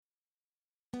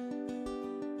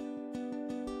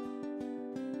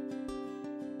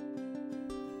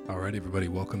All right, everybody,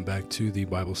 welcome back to the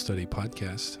Bible Study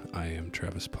Podcast. I am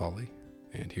Travis Pauly,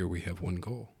 and here we have one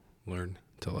goal: learn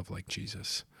to love like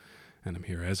Jesus. And I'm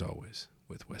here, as always,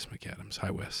 with Wes McAdams.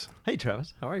 Hi, Wes. Hey,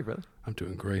 Travis. How are you, brother? I'm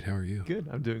doing great. How are you? Good.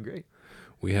 I'm doing great.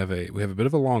 We have a bit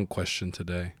of a long question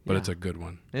today, but it's a good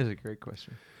one. It is a great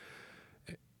question.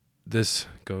 This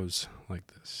goes like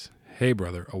this. Hey,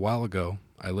 brother, a while ago,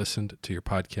 I listened to your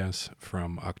podcast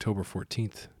from October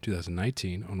 14th,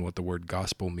 2019 on what the word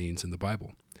gospel means in the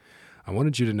Bible. I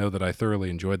wanted you to know that I thoroughly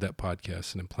enjoyed that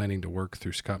podcast and am planning to work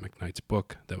through Scott McKnight's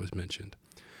book that was mentioned.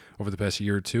 Over the past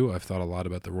year or two, I've thought a lot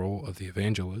about the role of the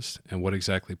evangelist and what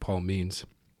exactly Paul means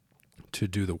to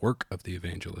do the work of the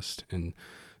evangelist in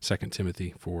 2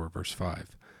 Timothy 4, verse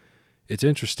 5. It's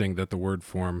interesting that the word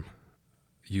form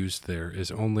used there is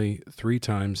only used three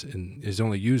times in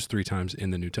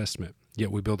the New Testament,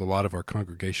 yet we build a lot of our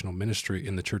congregational ministry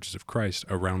in the churches of Christ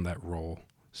around that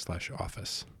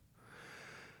role/office.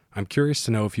 I'm curious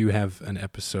to know if you have an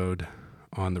episode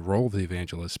on the role of the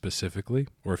evangelist specifically,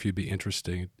 or if you'd be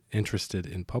interested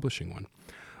in publishing one.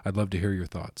 I'd love to hear your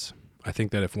thoughts. I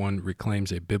think that if one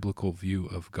reclaims a biblical view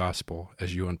of gospel,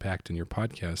 as you unpacked in your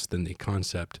podcast, then the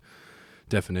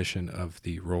definition of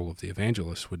the role of the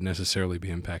evangelist would necessarily be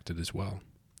impacted as well.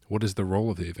 What is the role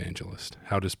of the evangelist?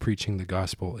 How does preaching the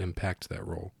gospel impact that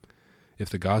role? If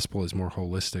the gospel is more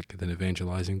holistic than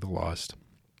evangelizing the lost,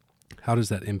 how does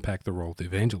that impact the role of the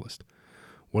evangelist?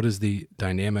 What is the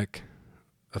dynamic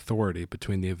authority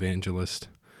between the evangelist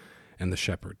and the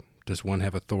shepherd? Does one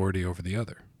have authority over the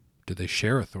other? Do they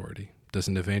share authority? Does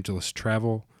an evangelist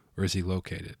travel, or is he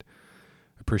located?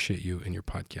 Appreciate you and your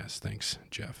podcast. Thanks,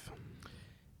 Jeff.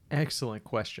 Excellent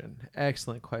question.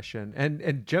 Excellent question.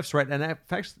 And Jeff's right. And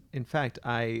in fact,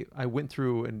 I went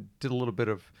through and did a little bit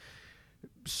of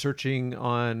searching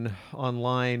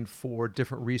online for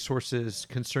different resources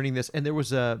concerning this, and there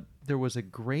was a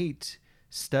great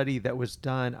study that was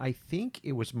done. I think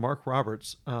it was Mark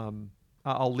Roberts.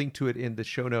 I'll link to it in the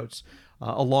show notes,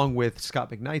 along with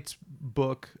Scott McKnight's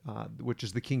book, which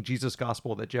is the King Jesus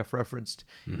Gospel that Jeff referenced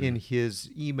in his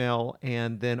email.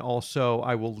 And then also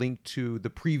I will link to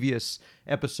the previous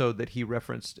episode that he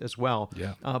referenced as well.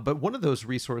 Yeah. But one of those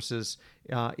resources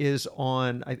is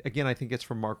on, again, I think it's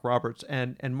from Mark Roberts.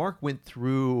 And Mark went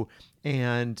through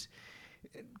and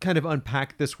kind of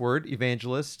unpacked this word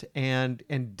evangelist and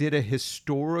did a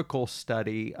historical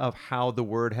study of how the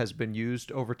word has been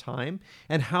used over time,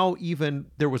 and how even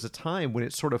there was a time when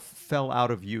it sort of fell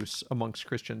out of use amongst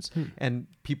Christians and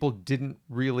people didn't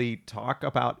really talk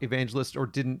about evangelist or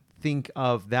didn't think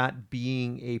of that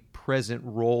being a present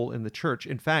role in the church.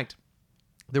 In fact,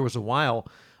 there was a while,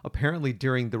 apparently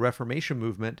during the Reformation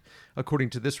movement, according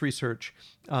to this research,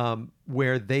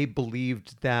 where they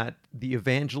believed that the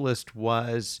evangelist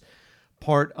was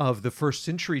part of the first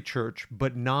century church,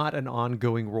 but not an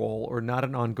ongoing role or not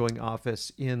an ongoing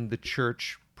office in the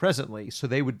church presently. So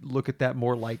they would look at that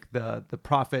more like the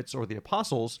prophets or the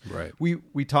apostles. Right.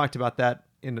 We talked about that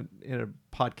in a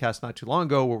podcast not too long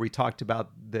ago, where we talked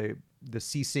about the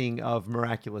ceasing of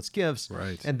miraculous gifts,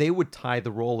 Right. and they would tie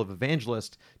the role of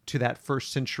evangelist to that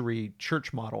first century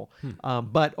church model.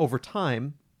 But over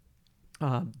time,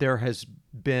 there has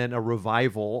been a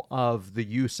revival of the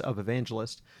use of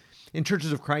evangelist. In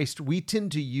Churches of Christ, we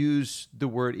tend to use the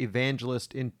word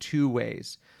evangelist in two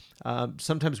ways.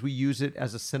 Sometimes we use it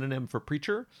as a synonym for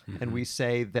preacher, and we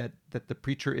say that the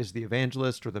preacher is the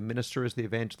evangelist, or the minister is the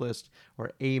evangelist,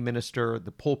 or a minister,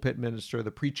 the pulpit minister,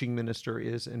 the preaching minister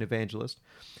is an evangelist.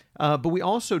 But we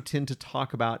also tend to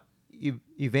talk about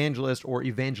evangelist or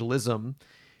evangelism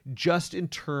just in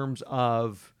terms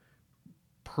of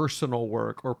personal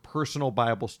work or personal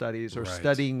Bible studies or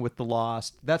studying with the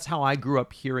lost. That's how I grew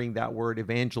up hearing that word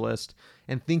evangelist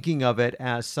and thinking of it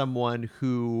as someone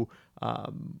who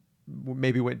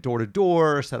maybe went door to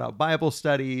door, set out Bible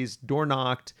studies, door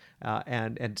knocked,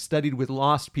 and studied with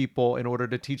lost people in order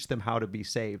to teach them how to be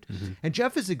saved. And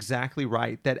Jeff is exactly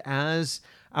right that as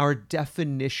our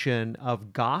definition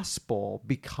of gospel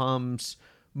becomes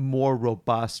more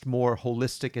robust, more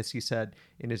holistic, as he said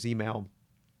in his email,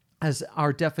 as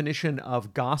our definition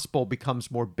of gospel becomes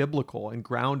more biblical and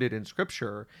grounded in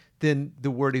Scripture, then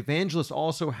the word evangelist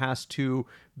also has to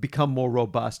become more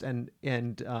robust and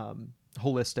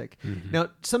holistic. Now,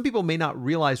 some people may not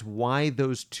realize why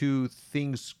those two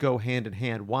things go hand in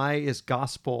hand. Why is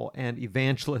gospel and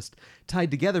evangelist tied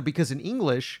together? Because in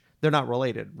English, they're not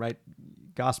related, right?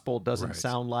 Gospel doesn't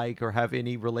sound like or have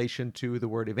any relation to the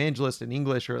word evangelist in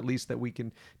English, or at least that we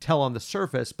can tell on the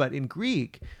surface. But in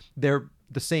Greek, they're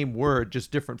the same word, just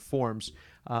different forms.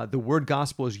 The word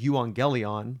gospel is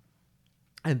euangelion,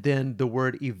 and then the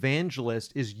word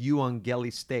evangelist is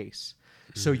euangelistes.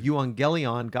 So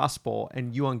euangelion, gospel,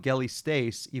 and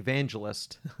euangelistes,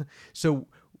 evangelist. So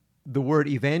the word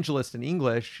evangelist in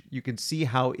English, you can see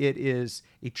how it is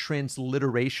a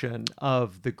transliteration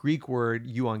of the Greek word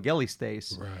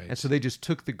euangelistes. Right. And so they just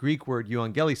took the Greek word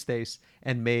euangelistes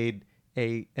and made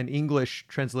an English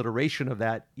transliteration of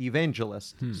that,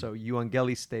 evangelist. So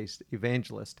euangelistes,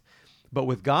 evangelist. But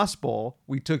with gospel,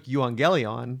 we took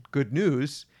euangelion, good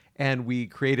news, and we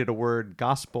created a word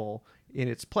gospel in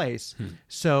its place.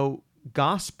 So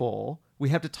gospel, we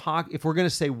have to talk, if we're going to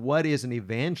say what is an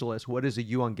evangelist, what is a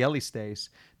euangelistes,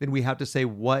 then we have to say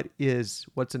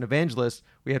what's an evangelist?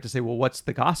 We have to say, well, what's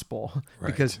the gospel? Right.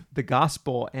 Because the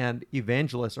gospel and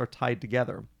evangelist are tied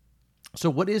together. So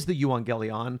what is the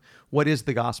euangelion? What is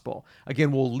the gospel?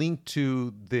 Again, we'll link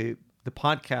to the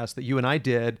podcast that you and I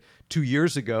did 2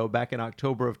 years ago, back in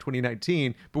October of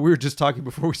 2019. But we were just talking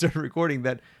before we started recording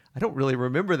that I don't really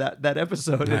remember that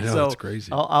episode. I know, and so it's crazy.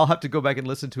 I'll have to go back and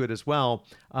listen to it as well.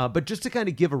 But just to kind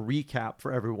of give a recap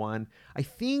for everyone, I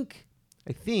think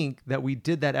that we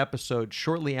did that episode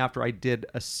shortly after I did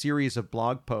a series of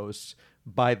blog posts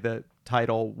by the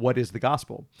title, What is the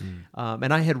Gospel?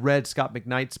 And I had read Scott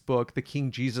McKnight's book, The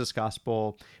King Jesus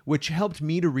Gospel, which helped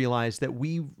me to realize that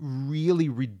we really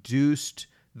reduced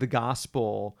the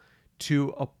gospel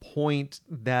to a point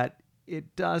that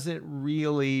it doesn't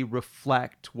really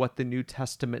reflect what the New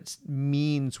Testament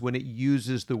means when it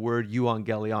uses the word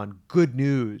euangelion, good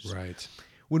news. Right.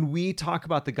 When we talk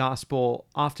about the gospel,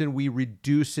 often we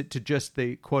reduce it to just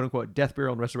the quote-unquote death,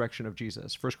 burial, and resurrection of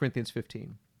Jesus, 1 Corinthians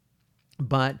 15.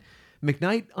 But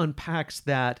McKnight unpacks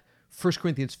that 1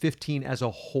 Corinthians 15 as a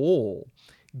whole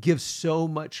gives so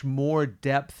much more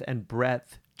depth and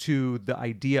breadth to the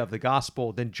idea of the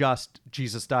gospel than just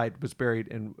Jesus died, was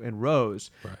buried, and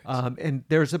rose. Right. And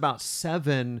there's about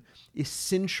 7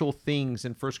 essential things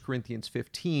in 1 Corinthians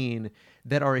 15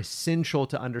 that are essential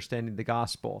to understanding the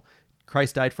gospel.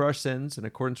 Christ died for our sins in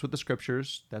accordance with the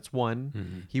scriptures. That's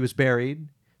 1. He was buried.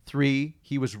 3,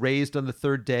 he was raised on the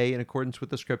 3rd day in accordance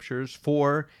with the scriptures.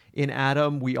 4, in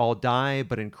Adam we all die,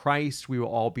 but in Christ we will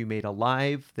all be made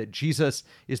alive. That Jesus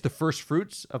is the first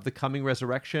fruits of the coming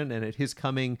resurrection, and at his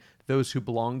coming those who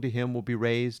belong to him will be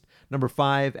raised. Number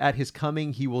 5, at his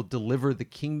coming he will deliver the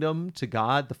kingdom to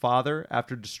God the Father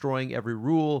after destroying every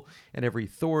rule and every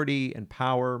authority and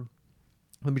power.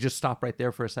 Let me just stop right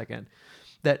there for a second.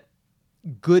 That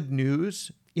good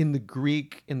news in the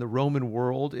Greek, in the Roman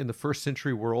world, in the first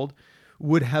century world,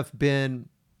 would have been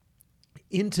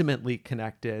intimately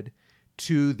connected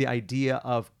to the idea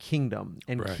of kingdom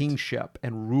and Right. kingship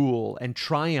and rule and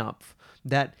triumph.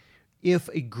 That if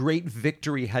a great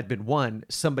victory had been won,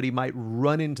 somebody might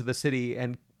run into the city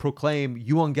and proclaim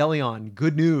euangelion,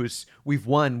 good news, we've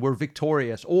won, we're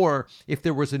victorious. Or if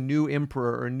there was a new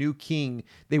emperor or a new king,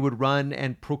 they would run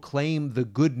and proclaim the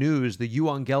good news, the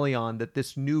euangelion, that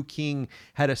this new king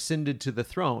had ascended to the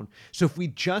throne. So if we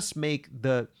just make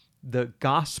the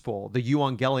gospel, the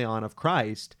euangelion of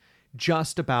Christ,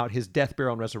 just about his death,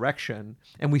 burial, and resurrection,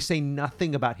 and we say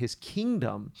nothing about his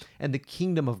kingdom and the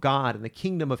kingdom of God and the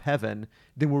kingdom of heaven,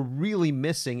 then we're really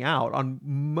missing out on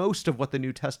most of what the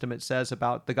New Testament says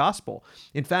about the gospel.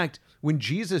 In fact, when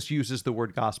Jesus uses the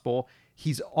word gospel,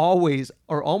 he's always,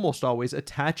 or almost always,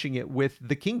 attaching it with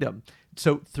the kingdom.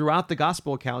 So throughout the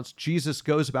gospel accounts, Jesus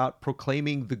goes about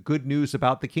proclaiming the good news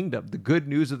about the kingdom, the good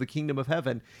news of the kingdom of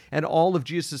heaven, and all of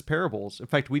Jesus' parables. In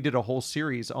fact, we did a whole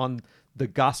series on the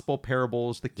gospel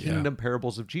parables, the kingdom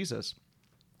parables of Jesus.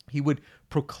 He would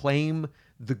proclaim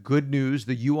the good news,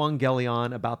 the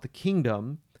euangelion about the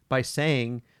kingdom by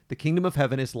saying the kingdom of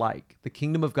heaven is like, the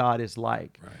kingdom of God is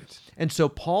like. Right. And so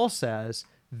Paul says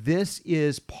this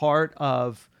is part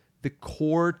of the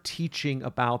core teaching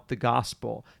about the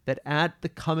gospel, that at the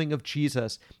coming of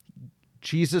Jesus,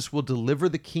 Jesus will deliver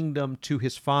the kingdom to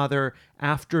his Father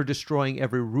after destroying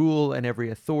every rule and every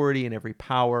authority and every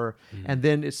power. And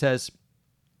then it says,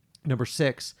 number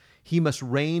 6, he must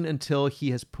reign until he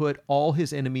has put all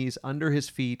his enemies under his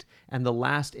feet, and the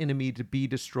last enemy to be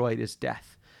destroyed is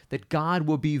death. That God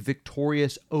will be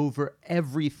victorious over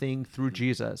everything through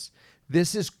Jesus.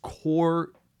 This is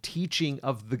core teaching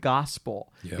of the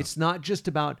gospel. Yeah. It's not just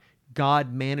about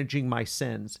God managing my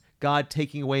sins, God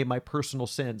taking away my personal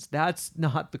sins. That's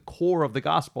not the core of the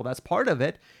gospel. That's part of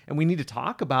it, and we need to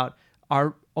talk about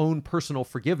our own personal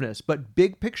forgiveness. But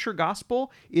big picture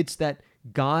gospel, it's that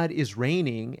God is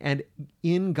reigning, and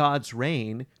in God's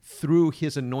reign, through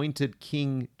his anointed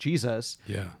King Jesus,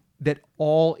 Yeah. that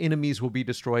all enemies will be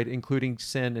destroyed, including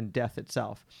sin and death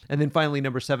itself. And then finally,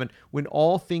 number 7, when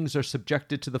all things are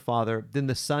subjected to the Father, then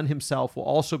the Son himself will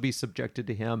also be subjected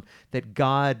to him, that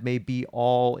God may be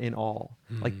all in all.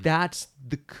 Like that's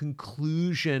the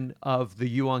conclusion of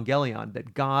the Evangelion,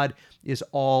 that God is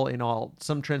all in all.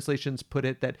 Some translations put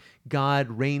it that God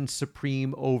reigns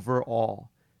supreme over all.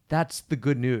 That's the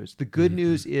good news. The good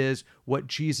news is what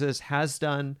Jesus has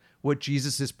done, what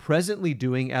Jesus is presently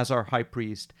doing as our high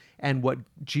priest, and what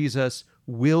Jesus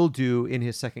will do in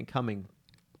his second coming.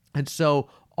 And so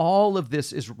all of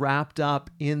this is wrapped up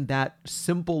in that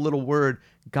simple little word,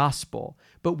 gospel.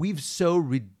 But we've so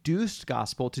reduced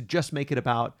gospel to just make it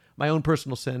about my own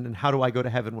personal sin and how do I go to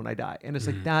heaven when I die. And it's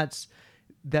like that's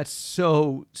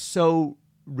so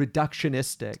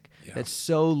reductionistic. Yeah. That's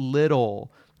so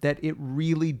little that it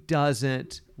really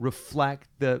doesn't reflect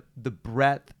the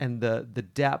breadth and the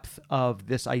depth of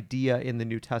this idea in the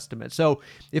New Testament. So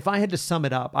if I had to sum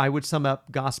it up, I would sum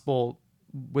up gospel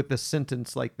with a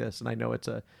sentence like this, and I know it's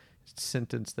a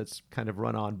sentence that's kind of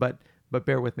run on, but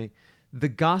bear with me. The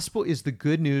gospel is the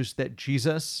good news that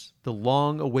Jesus, the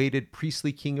long-awaited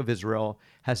priestly king of Israel,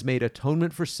 has made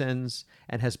atonement for sins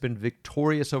and has been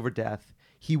victorious over death.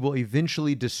 He will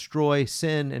eventually destroy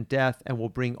sin and death and will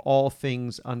bring all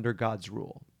things under God's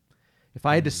rule. If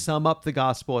I had to sum up the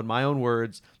gospel in my own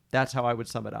words, that's how I would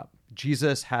sum it up.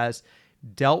 Jesus has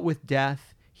dealt with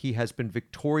death. He has been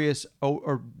victorious,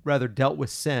 or rather dealt with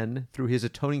sin through his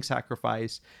atoning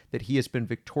sacrifice, that he has been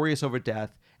victorious over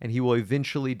death, and he will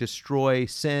eventually destroy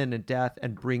sin and death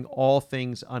and bring all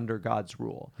things under God's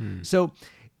rule. So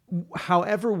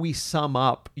however we sum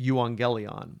up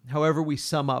Evangelion, however we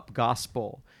sum up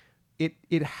gospel,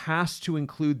 it has to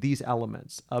include these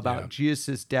elements about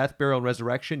Jesus' death, burial, and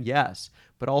resurrection, yes,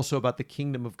 but also about the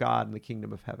kingdom of God and the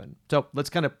kingdom of heaven. So let's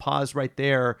kind of pause right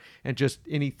there and just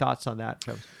any thoughts on that,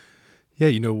 Travis? Yeah,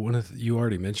 you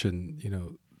already mentioned,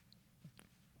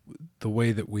 the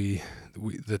way that we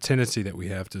the tendency that we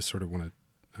have to sort of want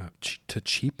to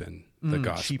cheapen the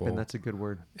gospel. Cheapen, that's a good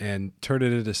word. And turn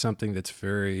it into something that's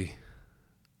very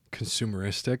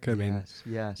consumeristic. I mean,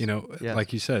 yes.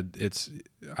 like you said, it's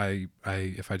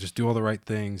if I just do all the right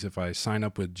things, if I sign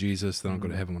up with Jesus, then I'll go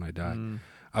to heaven when I die.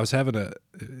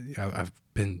 I've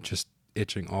been just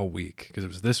itching all week because it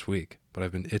was this week, but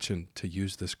I've been itching to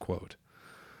use this quote.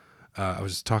 I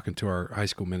was talking to our high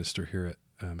school minister here at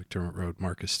McDermott Road,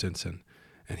 Marcus Stinson,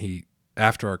 and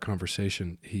after our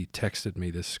conversation, he texted me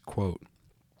this quote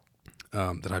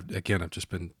that I've just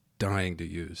been dying to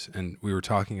use. And we were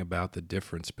talking about the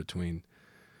difference between,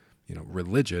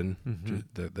 religion,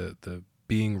 the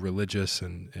being religious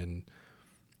and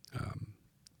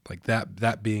like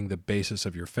that being the basis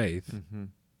of your faith,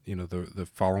 the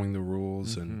following the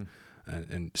rules and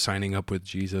signing up with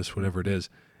Jesus, whatever it is.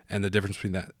 And the difference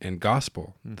between that and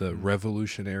gospel, the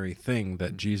revolutionary thing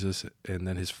that Jesus and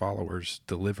then his followers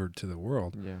delivered to the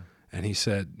world. Yeah. And he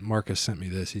said, Marcus sent me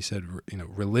this. He said,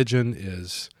 religion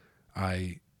is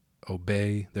I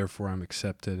obey, therefore I'm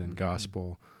accepted, and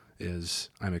gospel is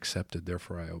I'm accepted,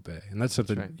 therefore I obey. And that's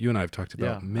something you and I have talked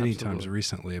about many times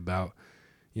recently about,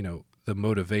 the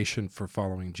motivation for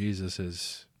following Jesus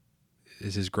is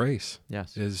his grace.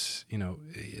 Yes.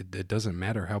 It doesn't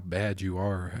matter how bad you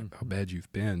are, how bad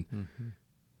you've been.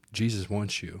 Jesus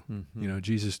wants you.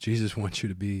 Jesus wants you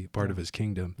to be part of his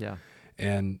kingdom. Yeah.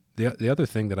 And the other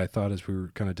thing that I thought as we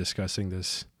were kind of discussing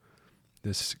this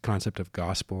concept of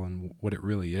gospel and what it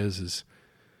really is,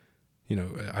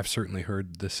 I've certainly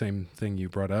heard the same thing you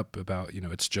brought up about,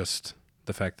 it's just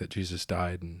the fact that Jesus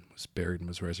died and was buried and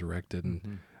was resurrected.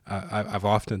 And I've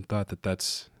often thought that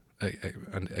that's,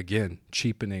 again,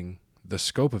 cheapening the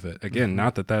scope of it. Again,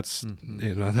 not that that's,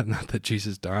 not that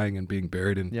Jesus dying and being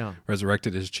buried and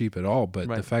resurrected is cheap at all, but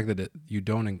the fact that you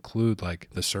don't include like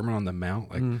the Sermon on the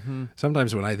Mount. Like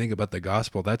sometimes when I think about the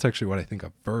gospel, that's actually what I think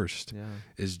of first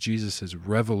is Jesus's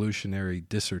revolutionary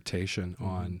dissertation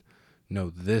on, no,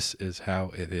 this is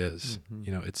how it is.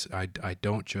 It's, I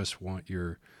don't just want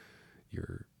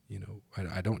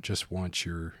I don't just want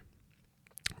your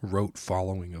rote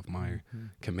following of my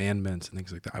commandments and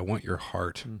things like that. I want your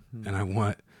heart, and I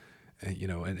want,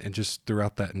 and just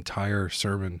throughout that entire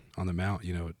Sermon on the Mount,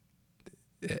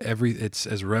 it's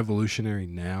as revolutionary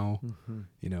now,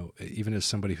 even as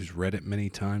somebody who's read it many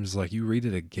times, like you read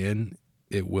it again,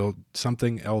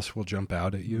 something else will jump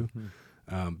out at you,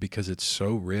 because it's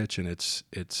so rich and it's,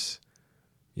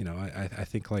 I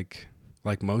think like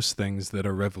most things that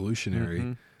are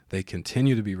revolutionary, they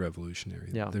continue to be revolutionary.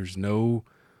 Yeah. There's no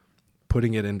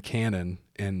putting it in canon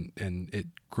and it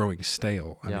growing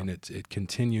stale. I mean, it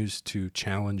continues to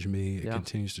challenge me. It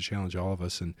continues to challenge all of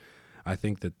us. And I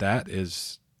think that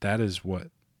is that is what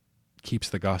keeps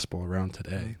the gospel around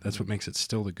today. That's what makes it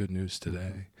still the good news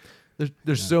today.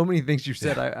 There's so many things you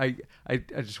said. I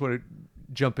just want to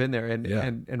jump in there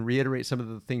and reiterate some of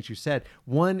the things you said.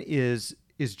 One is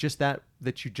just that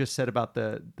you just said about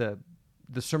the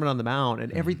Sermon on the Mount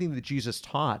and everything that Jesus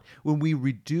taught. When we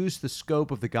reduce the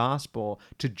scope of the gospel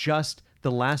to just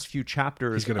the last few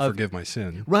chapters, He's going to forgive my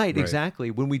sin. Right, exactly.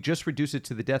 When we just reduce it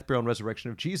to the death, burial, and resurrection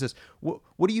of Jesus,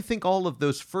 what do you think all of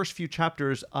those first few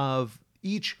chapters of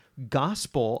each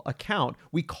gospel account,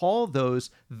 we call those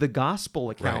the gospel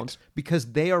accounts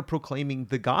because they are proclaiming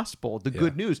the gospel, the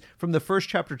good news. From the first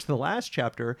chapter to the last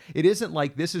chapter, it isn't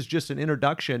like this is just an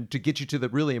introduction to get you to the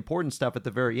really important stuff at the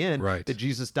very end, that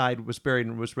Jesus died, was buried,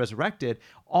 and was resurrected.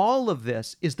 All of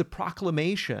this is the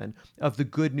proclamation of the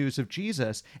good news of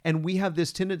Jesus. And we have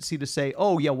this tendency to say,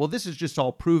 oh yeah, well, this is just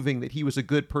all proving that he was a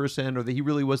good person, or that he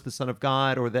really was the Son of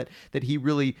God, or that he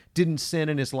really didn't sin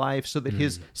in his life so that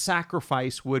his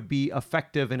sacrifice would be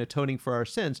effective in atoning for our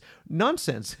sins.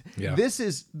 Nonsense. Yeah. This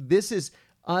is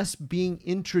us being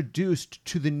introduced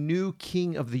to the new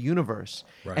King of the universe.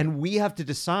 And we have to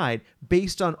decide,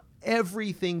 based on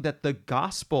everything that the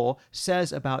gospel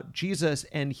says about Jesus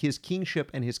and his kingship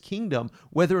and his kingdom,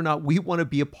 whether or not we want to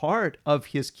be a part of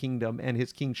his kingdom and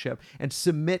his kingship and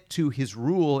submit to his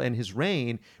rule and his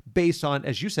reign based on,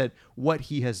 as you said, what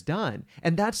he has done.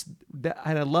 And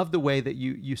and I love the way that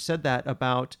you said that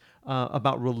about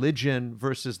religion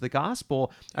versus the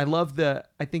gospel. I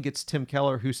think it's Tim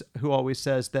Keller who always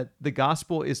says that the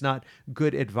gospel is not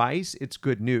good advice, it's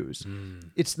good news.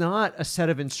 It's not a set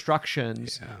of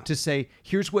instructions to say,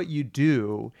 here's what you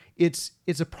do. It's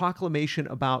a proclamation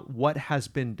about what has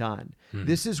been done.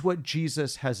 This is what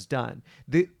Jesus has done.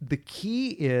 The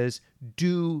key is,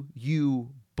 do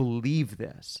you believe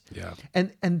this?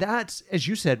 And that's, as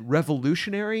you said,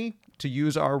 revolutionary, to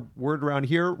use our word around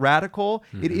here, radical.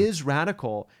 It is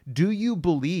radical. Do you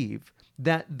believe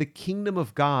that the kingdom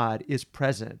of God is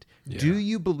present? Do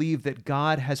you believe that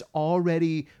God has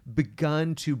already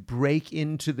begun to break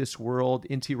into this world?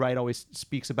 N.T. Wright always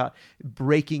speaks about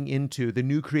breaking into. The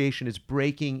new creation is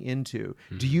breaking into.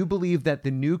 Do you believe that the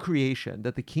new creation,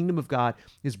 that the kingdom of God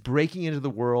is breaking into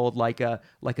the world like a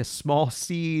small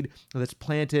seed that's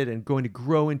planted and going to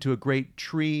grow into a great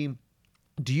tree?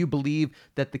 Do you believe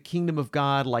that the kingdom of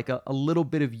God, like a little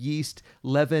bit of yeast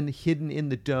leaven hidden in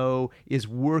the dough, is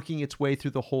working its way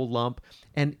through the whole lump?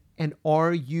 And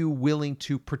are you willing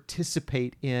to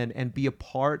participate in and be a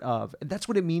part of? And that's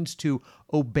what it means to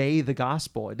obey the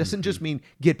gospel. It doesn't just mean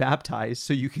get baptized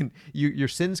so your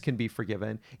sins can be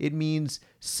forgiven. It means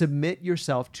submit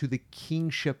yourself to the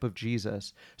kingship of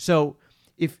Jesus. So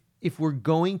if we're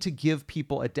going to give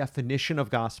people a definition of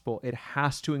gospel, it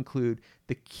has to include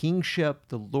the kingship,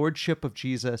 the lordship of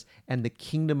Jesus, and the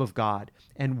kingdom of God,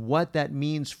 and what that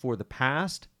means for the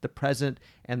past, the present,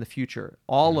 and the future.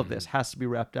 All of this has to be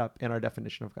wrapped up in our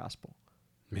definition of gospel.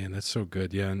 Man, that's so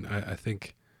good. Yeah, and I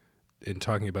think in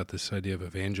talking about this idea of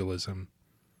evangelism,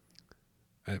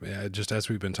 just as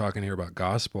we've been talking here about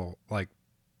gospel, like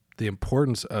the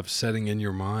importance of setting in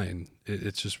your mind,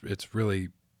 it's really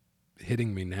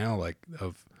hitting me now, like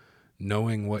of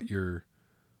knowing what you're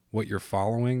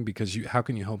following, because how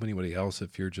can you help anybody else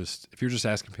if you're just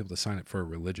asking people to sign up for a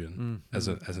religion as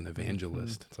an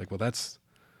evangelist? It's like, well, that's,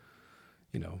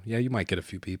 you might get a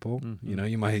few people, you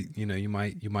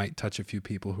might touch a few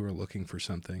people who are looking for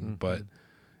something, but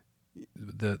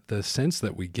the sense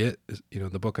that we get,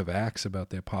 the book of Acts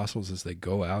about the apostles as they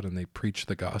go out and they preach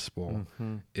the gospel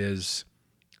is,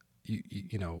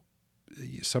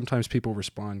 sometimes people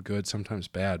respond good, sometimes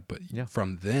bad, but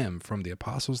from the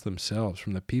apostles themselves,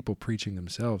 from the people preaching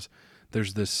themselves,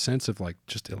 there's this sense of like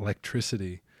just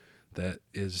electricity that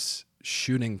is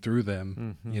shooting through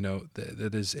them,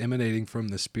 that is emanating from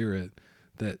the Spirit,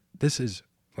 that this is,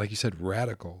 like you said,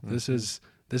 radical. This is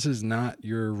not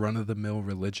your run-of-the-mill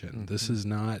religion. This is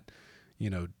not,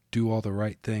 do all the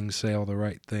right things, say all the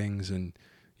right things, and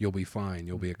you'll be fine,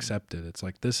 you'll be accepted. It's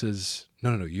like, this is,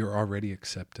 no, you're already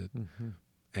accepted.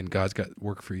 And God's got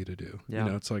work for you to do.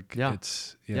 It's like,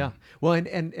 it's. Well,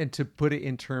 and to put it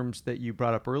in terms that you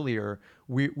brought up earlier,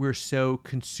 we're so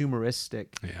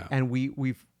consumeristic, and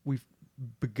we've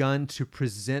begun to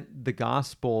present the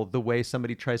gospel the way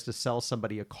somebody tries to sell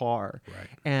somebody a car,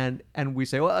 and we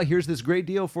say, well, here's this great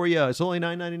deal for you. It's only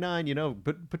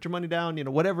 $9.99. Put your money down.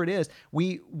 Whatever it is.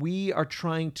 We are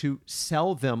trying to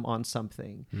sell them on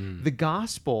something. The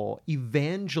gospel,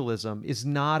 evangelism, is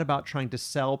not about trying to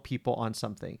sell people on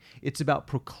something. It's about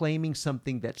proclaiming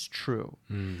something that's true.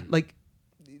 Like,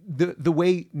 the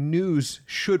way news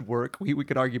should work, we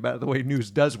could argue about the way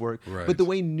news does work, Right. but the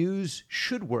way news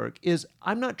should work is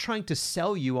I'm not trying to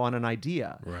sell you on an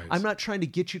idea. Right. I'm not trying to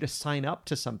get you to sign up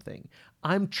to something.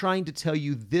 I'm trying to tell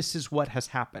you this is what has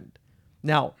happened.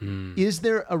 Now, is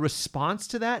there a response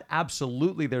to that?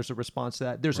 Absolutely, there's a response to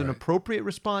that. There's an Right. appropriate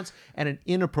response and an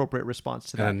inappropriate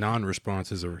response to that. And a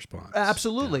non-response is a response.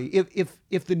 Absolutely.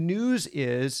 If the news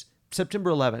is September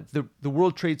 11th, the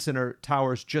World Trade Center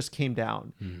towers just came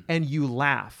down, and you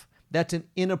laugh, that's an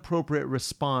inappropriate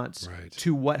response Right.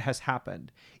 to what has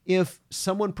happened. If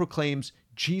someone proclaims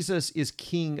Jesus is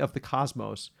king of the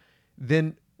cosmos,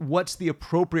 then what's the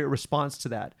appropriate response to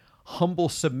that? Humble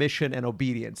submission and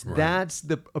obedience. Right. That's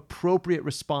the appropriate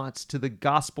response to the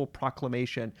gospel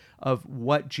proclamation of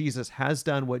what Jesus has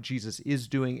done, what Jesus is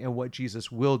doing, and what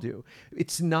Jesus will do.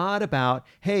 It's not about,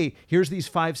 hey, here's these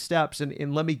 5 steps,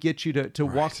 and let me get you to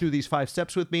walk Right. through these 5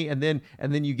 steps with me, and then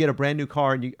you get a brand new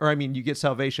car, and you get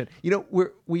salvation.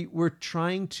 We're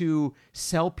trying to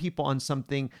sell people on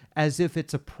something as if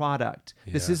it's a product.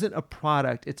 This Yeah. isn't a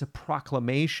product; it's a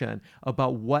proclamation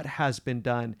about what has been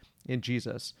done in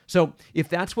Jesus. So if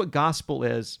that's what gospel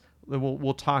is, then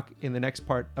we'll talk in the next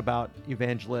part about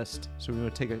evangelist. So we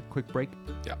want to take a quick break.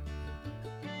 Yeah.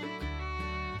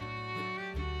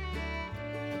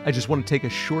 I just want to take a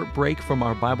short break from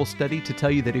our Bible study to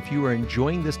tell you that if you are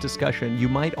enjoying this discussion, you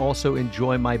might also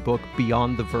enjoy my book,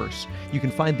 Beyond the Verse. You can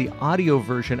find the audio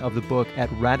version of the book at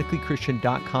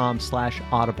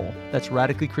radicallychristian.com/audible. That's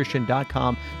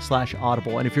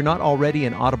radicallychristian.com/audible. And if you're not already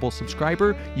an Audible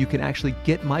subscriber, you can actually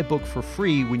get my book for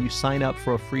free when you sign up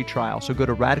for a free trial. So go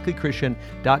to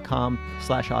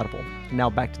radicallychristian.com/audible. Now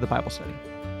back to the Bible study.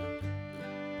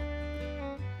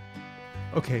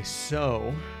 Okay,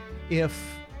 so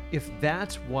if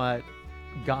that's what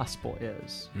gospel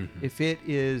is, if it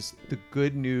is the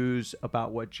good news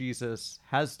about what Jesus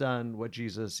has done, what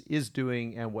Jesus is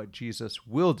doing, and what Jesus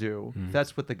will do, if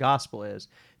that's what the gospel is,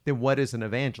 then what is an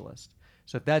evangelist?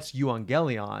 So if that's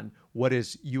euangelion, what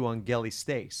is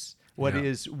euangelistes? What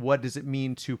does it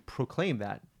mean to proclaim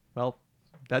that? Well,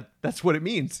 that's what it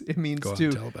means. It means Go out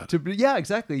and tell about to be, yeah,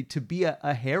 exactly, to be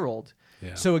a herald.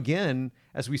 Yeah. So again,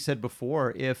 as we said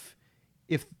before, if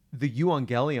the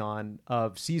euangelion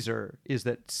of Caesar is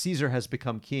that Caesar has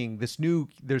become king, there's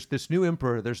this new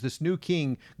emperor, there's this new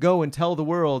king, go and tell the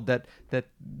world that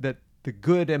the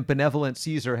good and benevolent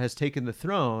Caesar has taken the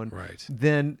throne, Right.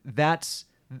 then that's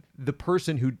the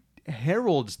person who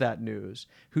heralds that news,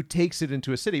 who takes it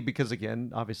into a city, because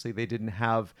again, obviously they didn't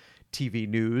have TV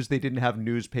news, they didn't have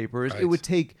newspapers. Right. It would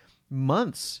take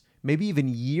months, maybe even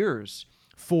years,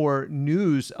 for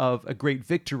news of a great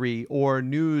victory or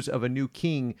news of a new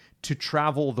king to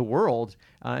travel the world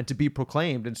and to be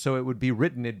proclaimed. And so it would be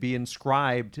written, it'd be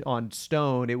inscribed on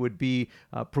stone, it would be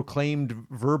proclaimed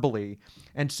verbally.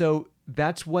 And so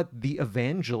that's what the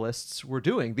evangelists were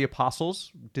doing. The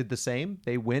apostles did the same.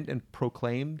 They went and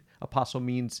proclaimed. Apostle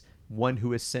means one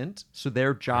who is sent. So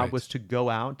their job Right. was to go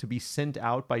out, to be sent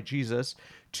out by Jesus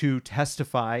to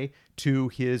testify to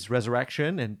his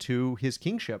resurrection and to his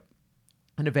kingship.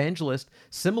 An evangelist,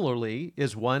 similarly,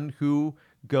 is one who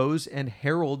goes and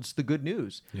heralds the good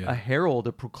news. Yeah. A herald,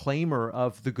 a proclaimer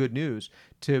of the good news,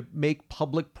 to make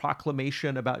public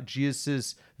proclamation about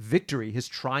Jesus' victory, his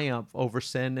triumph over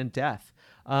sin and death.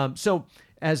 So,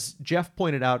 as Jeff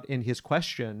pointed out in his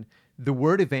question, the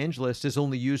word evangelist is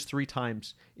only used 3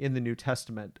 times in the New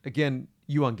Testament. Again,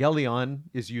 euangelion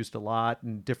is used a lot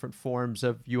in different forms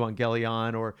of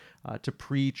euangelion, or to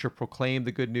preach or proclaim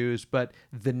the good news, but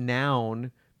the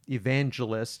noun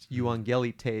evangelist,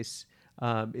 euangelites,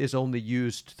 is only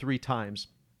used 3 times.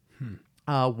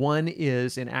 One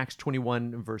is in Acts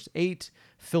 21, verse 8.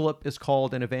 Philip is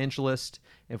called an evangelist.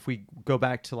 If we go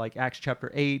back to like Acts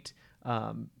chapter 8,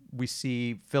 we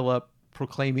see Philip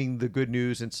proclaiming the good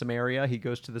news in Samaria. He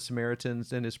goes to the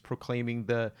Samaritans and is proclaiming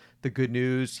the good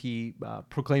news. He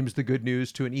proclaims the good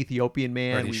news to an Ethiopian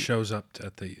man. Right, he shows up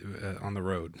at the on the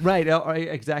road. Right,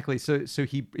 exactly. So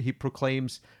he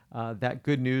proclaims that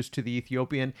good news to the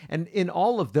Ethiopian. And in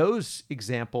all of those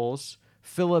examples,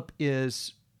 Philip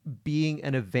is being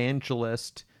an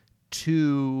evangelist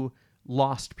to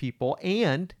lost people,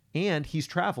 and he's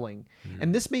traveling.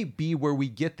 And this may be where we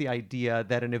get the idea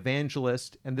that an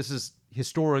evangelist, and this is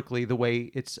historically the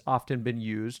way it's often been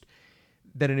used,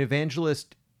 that an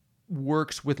evangelist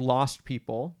works with lost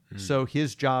people. So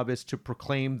his job is to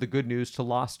proclaim the good news to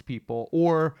lost people,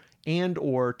 or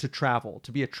to travel,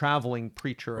 to be a traveling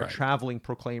preacher, Right. a traveling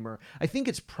proclaimer. I think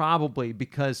it's probably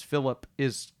because Philip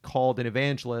is called an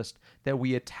evangelist that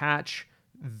we attach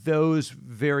those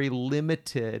very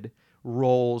limited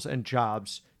roles and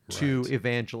jobs to Right.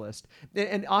 evangelist.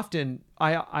 And often,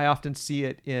 I often see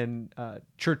it in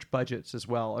church budgets as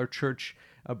well, or church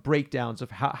breakdowns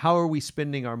of how are we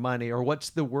spending our money, or what's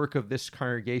the work of this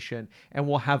congregation, and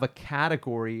we'll have a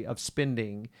category of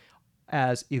spending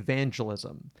as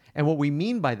evangelism. And what we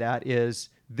mean by that is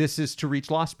this is to reach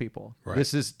lost people. Right.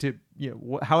 This is to,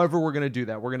 however we're going to do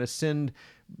that. We're going to send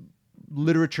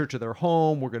literature to their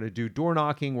home. We're going to do door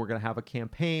knocking. We're going to have a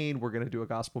campaign. We're going to do a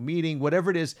gospel meeting.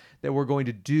 Whatever it is that we're going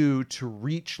to do to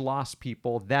reach lost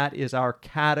people, that is our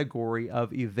category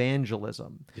of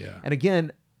evangelism. Yeah. And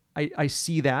again, I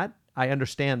see that. I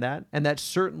understand that. And that's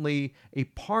certainly a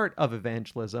part of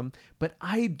evangelism. But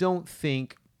I don't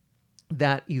think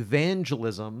that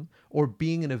evangelism or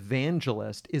being an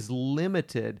evangelist is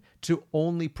limited to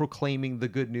only proclaiming the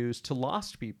good news to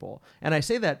lost people. And I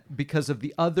say that because of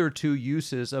the other two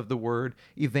uses of the word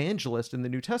evangelist in the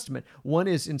New Testament.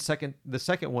 The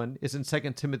second one is in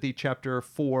 2 Timothy chapter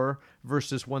 4,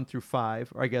 verses 1 through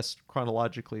 5, or I guess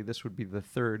chronologically, this would be the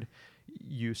third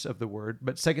use of the word.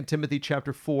 But 2 Timothy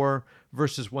chapter 4,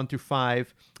 verses 1 through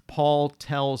 5, Paul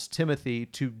tells Timothy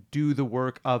to do the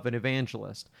work of an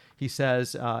evangelist. He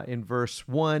says in verse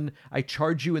 1, I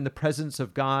charge you in the presence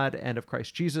of God and of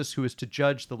Christ Jesus, who is to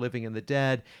judge the living and the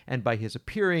dead, and by his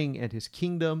appearing and his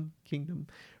kingdom,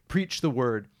 preach the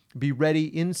word. Be ready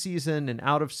in season and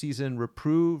out of season,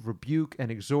 reprove, rebuke,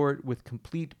 and exhort with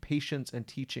complete patience and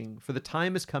teaching. For the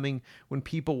time is coming when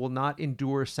people will not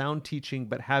endure sound teaching,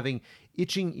 but having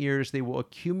itching ears, they will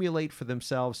accumulate for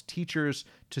themselves teachers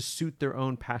to suit their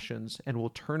own passions, and will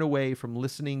turn away from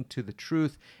listening to the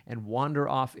truth and wander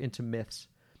off into myths.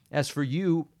 As for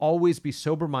you, always be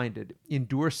sober-minded,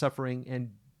 endure suffering,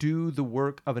 and do the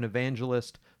work of an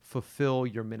evangelist, fulfill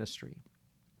your ministry.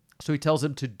 So he tells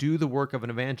him to do the work of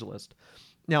an evangelist.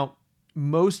 Now,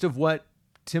 most of what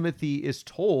Timothy is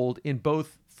told in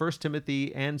both 1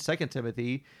 Timothy and 2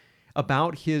 Timothy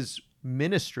about his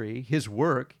ministry, his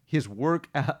work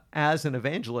as an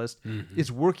evangelist,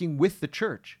 is working with the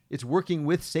church. It's working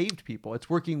with saved people. It's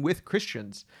working with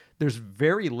Christians. There's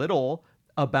very little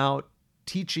about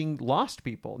teaching lost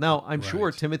people. Now, I'm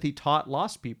sure Timothy taught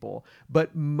lost people,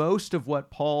 but most of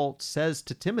what Paul says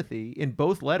to Timothy in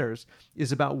both letters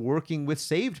is about working with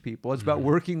saved people. It's about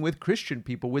working with Christian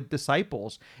people, with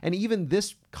disciples. And even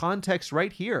this context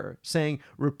right here, saying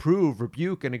reprove,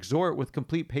 rebuke, and exhort with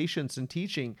complete patience and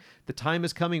teaching. The time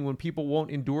is coming when people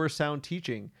won't endure sound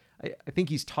teaching. I think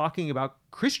he's talking about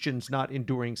Christians not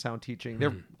enduring sound teaching.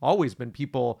 There have always been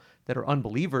people that are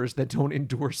unbelievers that don't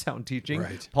endure sound teaching.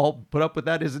 Right. Paul put up with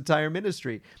that his entire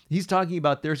ministry. He's talking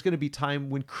about there's going to be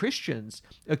time when Christians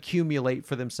accumulate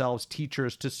for themselves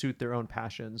teachers to suit their own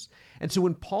passions. And so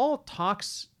when Paul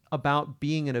talks about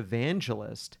being an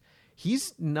evangelist,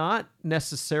 he's not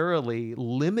necessarily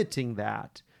limiting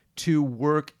that to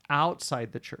work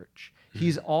outside the church.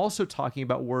 He's also talking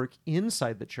about work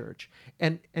inside the church.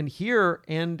 And here,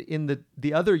 and in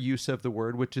the other use of the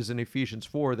word, which is in Ephesians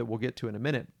 4 that we'll get to in a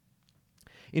minute,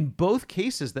 in both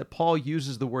cases that Paul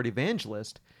uses the word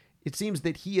evangelist, it seems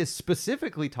that he is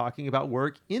specifically talking about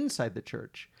work inside the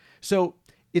church. So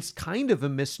it's kind of a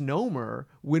misnomer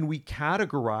when we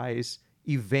categorize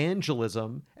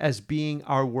evangelism as being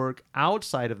our work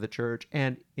outside of the church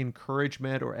and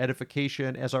encouragement or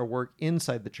edification as our work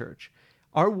inside the church.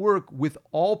 Our work with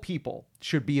all people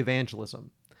should be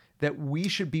evangelism, that we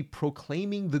should be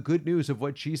proclaiming the good news of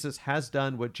what Jesus has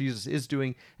done, what Jesus is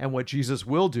doing, and what Jesus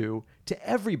will do to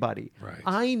everybody. Right.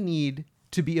 I need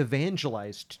to be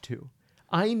evangelized to.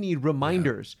 I need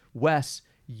reminders. Wes,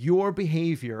 your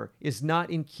behavior is not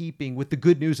in keeping with the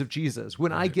good news of Jesus.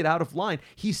 When I get out of line,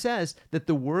 he says that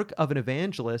the work of an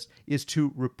evangelist is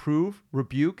to reprove,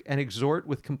 rebuke, and exhort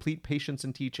with complete patience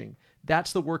and teaching.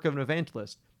 That's the work of an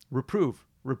evangelist. Reprove,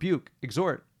 rebuke,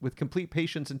 exhort with complete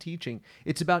patience and teaching.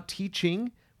 It's about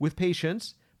teaching with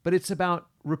patience, but it's about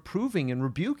reproving and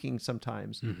rebuking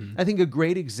sometimes. I think a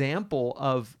great example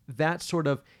of that sort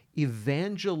of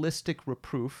evangelistic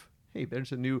reproof, hey,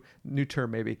 there's a new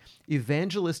term maybe,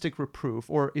 evangelistic reproof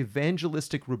or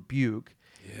evangelistic rebuke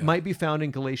might be found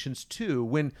in Galatians 2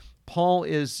 when Paul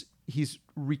he's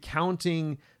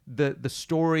recounting the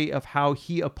story of how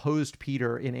he opposed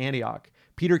Peter in Antioch.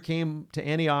 Peter came to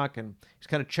Antioch and he's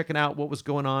kind of checking out what was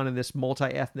going on in this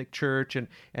multi-ethnic church.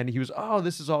 And he was,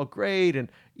 this is all great,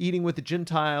 and eating with the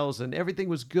Gentiles and everything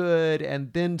was good.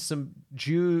 And then some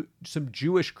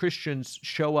Jewish Christians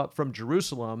show up from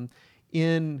Jerusalem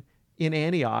in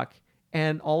Antioch.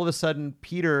 And all of a sudden,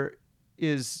 Peter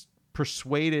is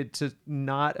persuaded to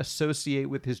not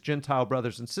associate with his Gentile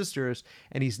brothers and sisters,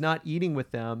 and he's not eating with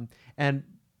them. And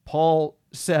Paul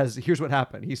says, here's what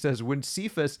happened. He says, when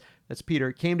Cephas, that's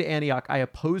Peter, came to Antioch, I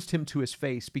opposed him to his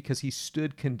face because he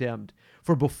stood condemned.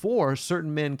 For before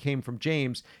certain men came from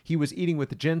James, he was eating with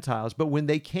the Gentiles. But when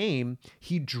they came,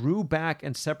 he drew back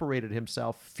and separated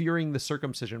himself, fearing the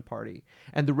circumcision party.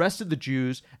 And the rest of the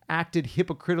Jews acted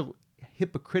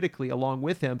hypocritically along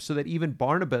with him, so that even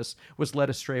Barnabas was led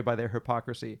astray by their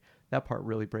hypocrisy. That part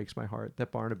really breaks my heart,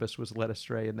 that Barnabas was led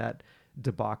astray in that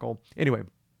debacle. Anyway,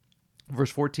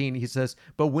 verse 14, he says,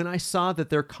 but when I saw that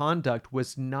their conduct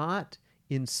was not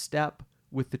in step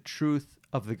with the truth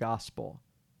of the gospel,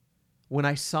 when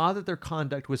I saw that their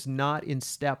conduct was not in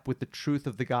step with the truth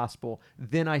of the gospel,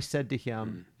 then I said to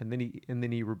him, and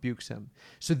then he rebukes him.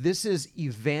 So this is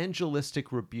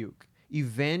evangelistic rebuke,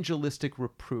 evangelistic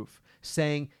reproof,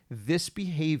 saying this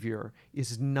behavior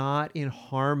is not in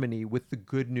harmony with the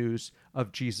good news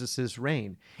of Jesus's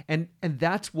reign. And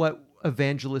that's what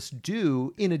evangelists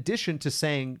do. In addition to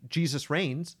saying Jesus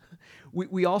reigns,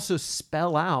 we also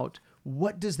spell out,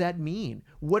 what does that mean?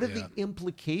 What are the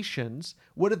implications?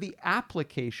 What are the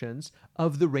applications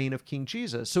of the reign of King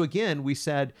Jesus? So again, we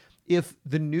said, if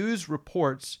the news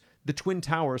reports the Twin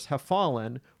Towers have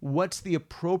fallen, what's the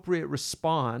appropriate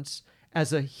response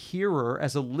as a hearer,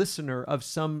 as a listener of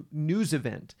some news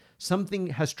event? Something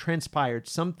has transpired.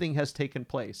 Something has taken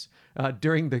place.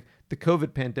 During the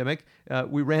COVID pandemic,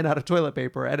 we ran out of toilet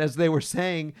paper. And as they were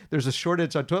saying, there's a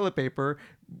shortage on toilet paper,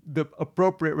 the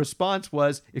appropriate response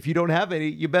was, if you don't have any,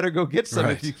 you better go get some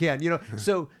if you can.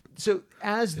 So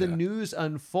as the news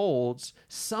unfolds,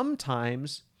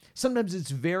 sometimes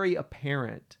it's very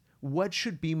apparent what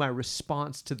should be my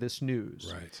response to this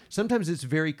news. Right. Sometimes it's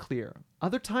very clear.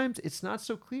 Other times it's not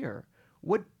so clear.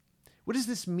 What does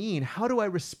this mean? How do I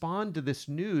respond to this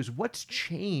news? What's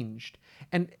changed?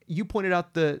 And you pointed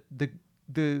out the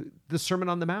Sermon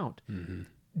on the Mount. Mm-hmm.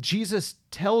 Jesus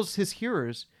tells his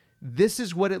hearers, this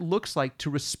is what it looks like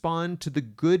to respond to the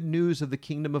good news of the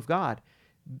kingdom of God.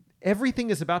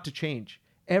 Everything is about to change.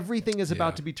 Everything is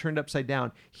about to be turned upside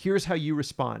down. Here's how you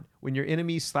respond. When your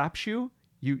enemy slaps you,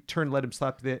 you turn, let him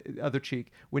slap the other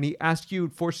cheek. When he asks you,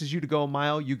 forces you to go a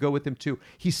mile, you go with him too.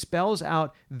 He spells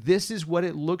out, this is what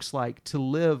it looks like to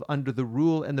live under the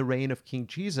rule and the reign of King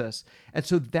Jesus. And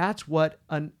so that's what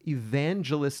an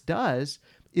evangelist does,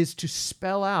 is to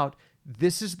spell out,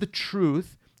 this is the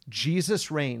truth,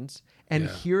 Jesus reigns, and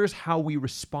here's how we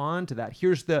respond to that.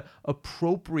 Here's the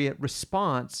appropriate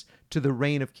response to the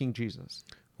reign of King Jesus.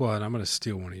 Well, and I'm going to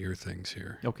steal one of your things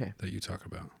here that you talk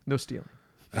about. No stealing.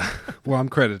 Well, I'm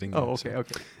crediting you. Oh, okay.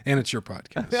 And it's your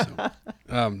podcast.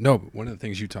 So. No, but one of the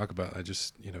things you talk about, I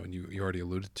just, and you already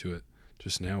alluded to it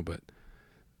just now, but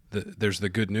there's the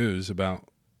good news about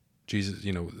Jesus,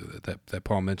 that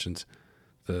Paul mentions,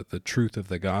 the truth of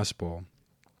the gospel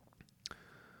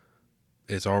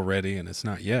is already and it's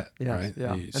not yet, right?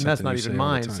 Yeah. And that's not even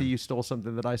mine. See, you stole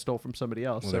something that I stole from somebody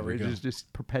else. Well, so we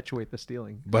just perpetuate the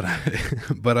stealing. But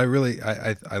I really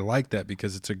like that,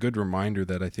 because it's a good reminder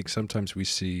that I think sometimes we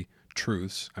see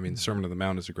truths. I mean, the Sermon on the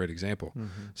Mount is a great example.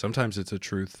 Mm-hmm. Sometimes it's a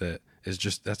truth that is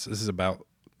just, this is about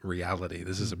reality.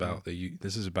 This is about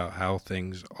this is about how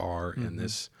things are in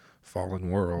this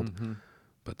fallen world. Mm-hmm.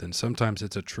 But then sometimes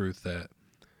it's a truth that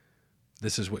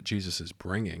this is what Jesus is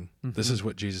bringing. Mm-hmm. This is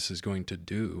what Jesus is going to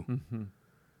do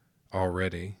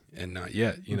already and not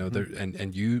yet.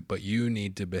 But you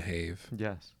need to behave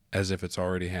as if it's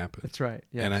already happened. That's right.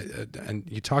 Yeah. And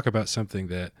you talk about something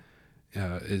that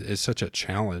is such a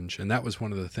challenge, and that was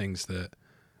one of the things that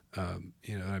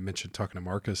I mentioned talking to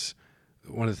Marcus.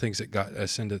 One of the things that got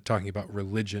us into talking about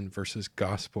religion versus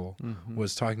gospel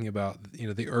was talking about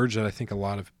the urge that I think a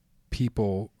lot of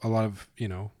people,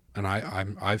 and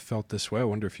I've felt this way. I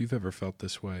wonder if you've ever felt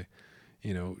this way,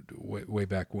 way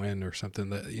back when or something,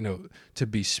 that, to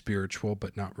be spiritual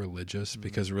but not religious,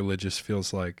 because religious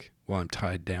feels like, well, I'm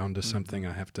tied down to something.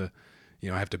 I have to,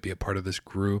 I have to be a part of this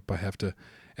group. I have to,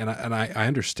 and I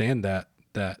understand that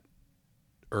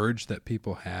urge that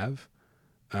people have.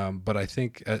 But I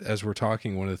think as we're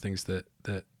talking, one of the things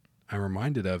that I'm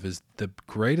reminded of is the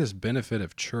greatest benefit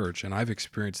of church, and I've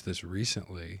experienced this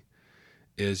recently,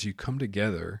 is you come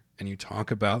together and you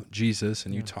talk about Jesus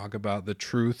and you talk about the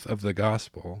truth of the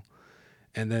gospel.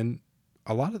 And then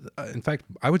in fact,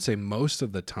 I would say most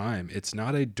of the time, it's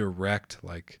not a direct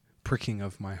pricking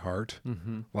of my heart,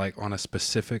 on a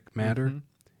specific matter. Mm-hmm.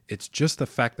 It's just the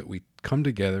fact that we come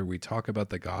together, we talk about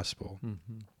the gospel.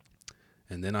 Mm-hmm.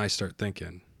 And then I start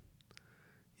thinking,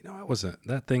 I wasn't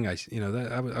that thing. I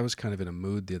was kind of in a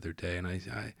mood the other day, and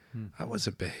I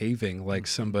wasn't behaving like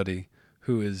somebody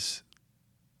who is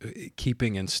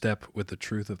keeping in step with the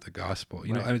truth of the gospel.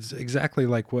 It's exactly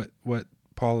like what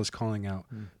Paul is calling out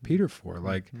Peter for.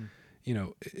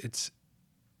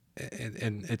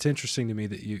 and it's interesting to me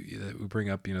that we bring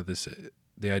up, this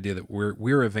the idea that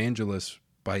we're evangelists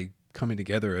by coming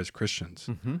together as Christians,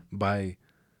 by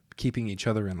keeping each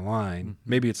other in line.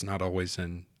 Maybe it's not always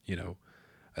in,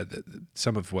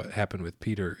 some of what happened with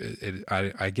Peter.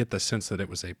 I get the sense that it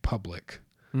was a public.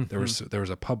 There was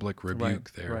a public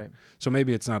rebuke there. Right. So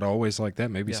maybe it's not always like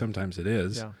that. Maybe sometimes it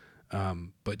is. Yeah.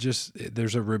 But just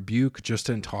there's a rebuke just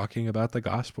in talking about the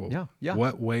gospel. Yeah.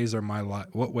 What ways am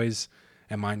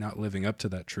I not living up to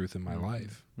that truth in my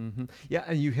life? Yeah,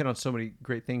 and you hit on so many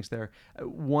great things there.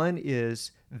 One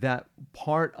is that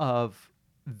part of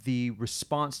the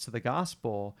response to the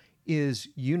gospel is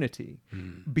unity,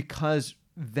 because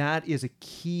that is a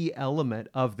key element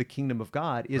of the kingdom of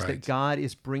God, is that God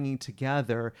is bringing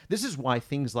together. This is why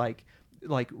things like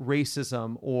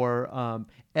racism or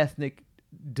ethnic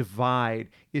divide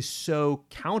is so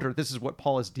counter. This is what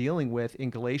Paul is dealing with in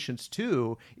Galatians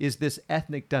 2, is this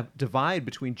ethnic divide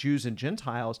between Jews and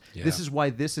Gentiles. Yeah. This is why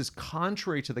this is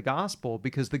contrary to the gospel,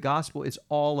 because the gospel is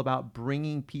all about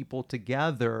bringing people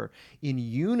together in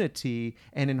unity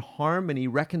and in harmony,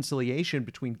 reconciliation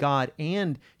between God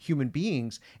and human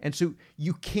beings. And so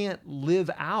you can't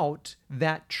live out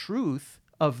that truth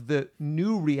of the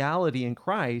new reality in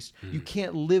Christ. You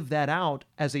can't live that out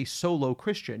as a solo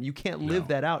Christian. You can't live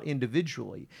that out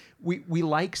individually. We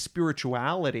like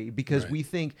spirituality because we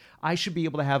think I should be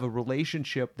able to have a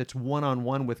relationship that's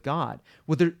one-on-one with God.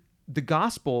 Well, the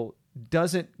gospel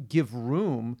doesn't give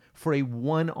room for a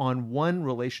one-on-one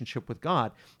relationship with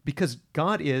God, because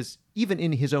God is, even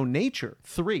in his own nature,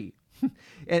 three.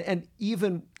 and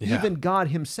even God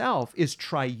himself is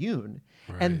triune.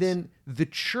 And then the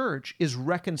church is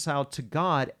reconciled to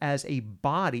God as a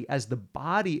body, as the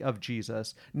body of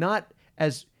Jesus, not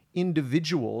as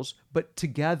individuals, but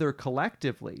together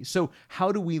collectively. So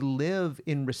how do we live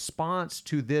in response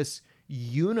to this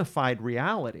unified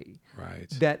reality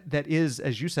that is,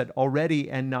 as you said,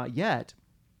 already and not yet?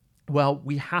 Well,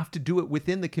 we have to do it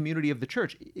within the community of the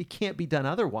church. It can't be done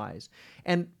otherwise.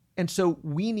 And so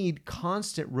we need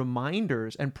constant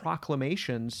reminders and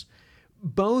proclamations,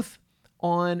 both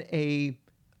on a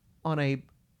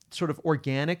sort of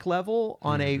organic level,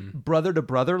 on a brother to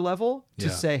brother level, to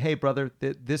say, hey, brother,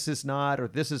 this is not, or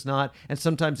this is not. And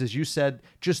sometimes, as you said,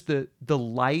 just the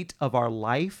light of our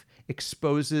life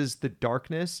exposes the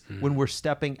darkness. When we're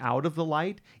stepping out of the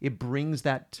light, it brings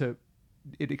that to,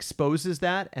 it exposes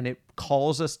that, and it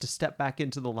calls us to step back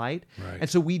into the light. And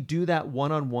so we do that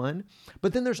one-on-one.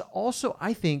 But then there's also,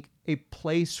 I think, a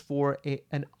place for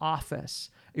an office,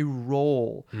 a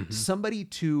role, somebody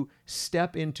to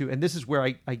step into. And this is where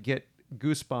I get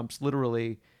goosebumps,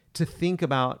 literally, to think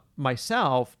about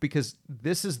myself, because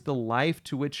this is the life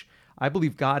to which I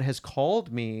believe God has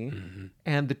called me,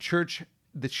 and the church,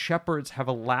 the shepherds, have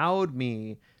allowed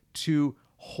me to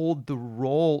hold the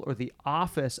role or the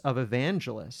office of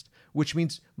evangelist, which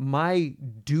means my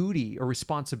duty or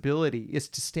responsibility is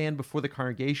to stand before the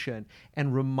congregation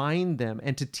and remind them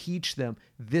and to teach them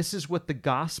this is what the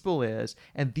gospel is,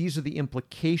 and these are the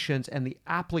implications and the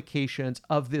applications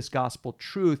of this gospel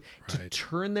truth, to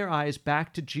turn their eyes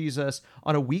back to Jesus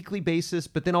on a weekly basis,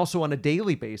 but then also on a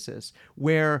daily basis,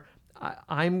 where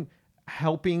I'm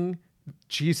helping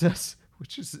Jesus,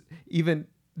 which is even...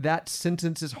 that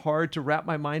sentence is hard to wrap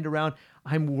my mind around.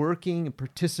 I'm working and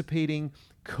participating,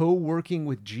 co-working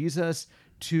with Jesus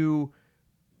to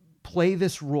play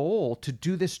this role, to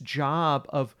do this job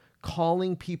of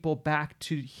calling people back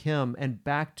to him and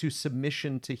back to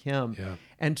submission to him.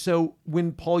 And so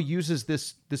when Paul uses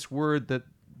this word, that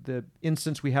the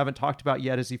instance we haven't talked about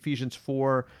yet is Ephesians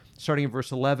 4, starting in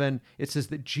verse 11, it says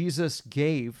that Jesus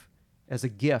gave as a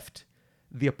gift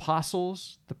the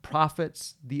apostles, the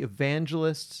prophets, the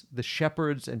evangelists, the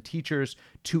shepherds, and teachers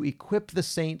to equip the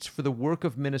saints for the work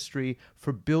of ministry,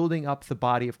 for building up the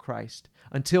body of Christ,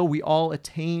 until we all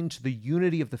attain to the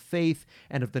unity of the faith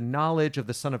and of the knowledge of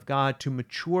the Son of God, to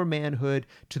mature manhood,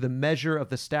 to the measure of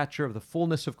the stature of the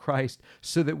fullness of Christ,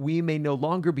 so that we may no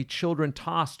longer be children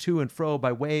tossed to and fro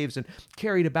by waves and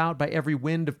carried about by every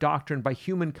wind of doctrine, by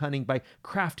human cunning, by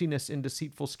craftiness in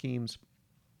deceitful schemes.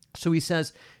 So he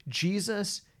says,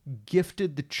 Jesus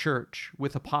gifted the church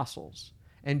with apostles,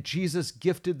 and Jesus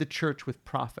gifted the church with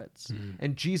prophets,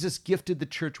 and Jesus gifted the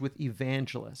church with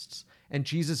evangelists, and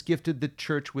Jesus gifted the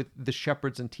church with the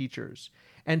shepherds and teachers.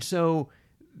 And so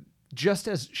just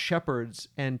as shepherds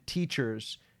and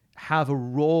teachers have a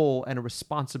role and a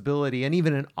responsibility and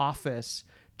even an office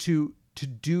to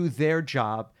do their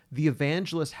job, the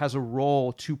evangelist has a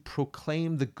role to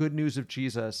proclaim the good news of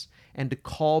Jesus and to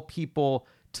call people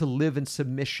to live in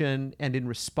submission and in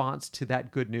response to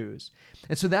that good news.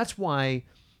 And so that's why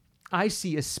I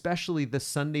see especially the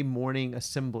Sunday morning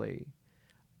assembly.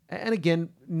 And again,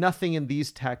 nothing in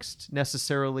these texts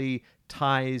necessarily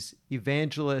ties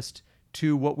evangelist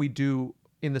to what we do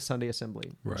in the Sunday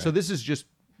assembly. Right. So this is just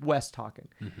Wes talking.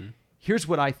 Mm-hmm. Here's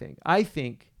what I think. I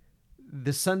think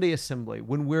the Sunday assembly,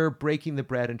 when we're breaking the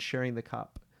bread and sharing the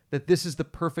cup, that this is the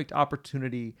perfect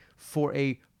opportunity for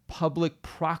a public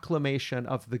proclamation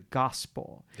of the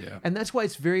gospel. Yeah. And that's why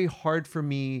it's very hard for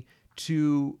me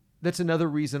to, that's another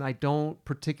reason I don't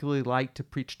particularly like to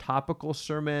preach topical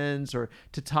sermons or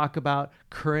to talk about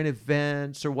current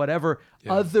events or whatever,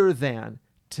 other than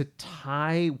to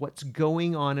tie what's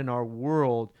going on in our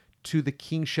world to the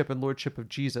kingship and lordship of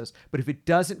Jesus. But if it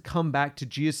doesn't come back to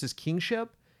Jesus'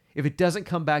 kingship, if it doesn't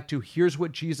come back to here's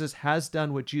what Jesus has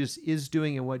done, what Jesus is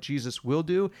doing, and what Jesus will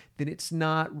do, then it's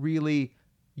not really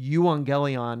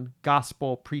evangelion,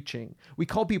 gospel preaching. We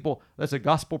call people, that's a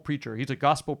gospel preacher. He's a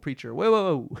gospel preacher. Whoa,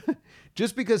 whoa, whoa.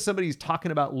 Just because somebody's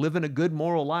talking about living a good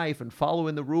moral life and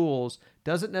following the rules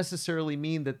doesn't necessarily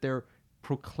mean that they're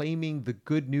proclaiming the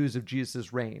good news of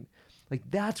Jesus' reign. Like,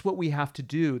 that's what we have to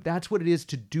do. That's what it is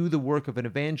to do the work of an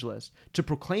evangelist, to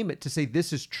proclaim it, to say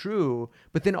this is true,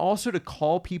 but then also to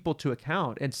call people to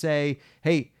account and say,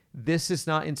 hey, this is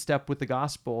not in step with the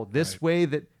gospel. This way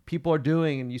that people are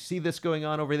doing, and you see this going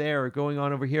on over there or going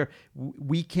on over here,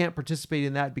 we can't participate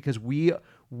in that because we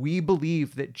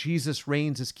believe that Jesus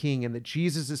reigns as king and that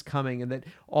Jesus is coming and that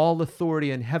all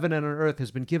authority in heaven and on earth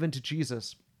has been given to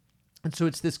Jesus. And so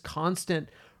it's this constant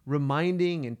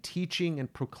reminding and teaching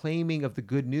and proclaiming of the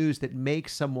good news that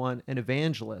makes someone an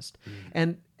evangelist.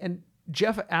 And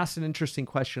Jeff asked an interesting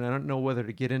question. I don't know whether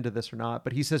to get into this or not,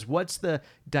 but he says, what's the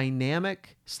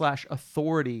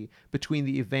dynamic/authority between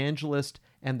the evangelist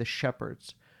and the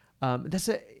shepherds? That's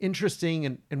an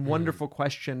interesting and wonderful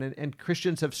question. And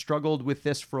Christians have struggled with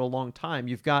this for a long time.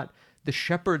 You've got the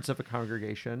shepherds of a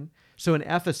congregation. So in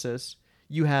Ephesus,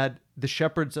 you had the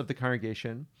shepherds of the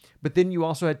congregation, but then you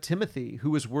also had Timothy, who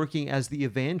was working as the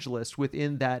evangelist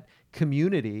within that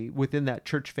community, within that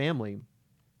church family.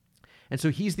 And so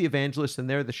he's the evangelist and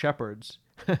they're the shepherds.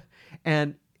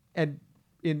 and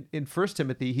in 1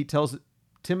 Timothy, he tells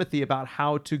Timothy about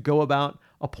how to go about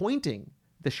appointing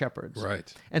the shepherds.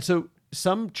 Right. And so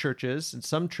some churches and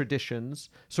some traditions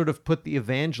sort of put the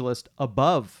evangelist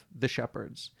above the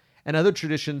shepherds. And other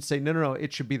traditions say, no,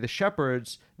 it should be the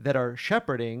shepherds that are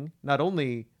shepherding not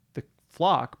only the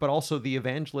flock, but also the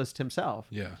evangelist himself.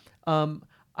 Yeah.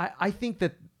 I think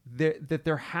that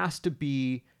there has to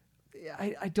be,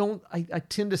 I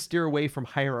tend to steer away from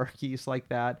hierarchies like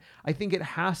that. I think it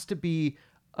has to be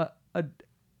a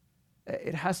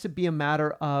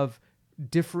matter of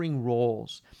differing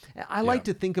roles. I like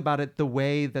to think about it the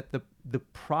way that the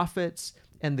prophets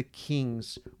and the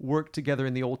kings worked together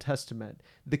in the Old Testament.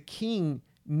 The king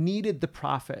needed the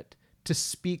prophet to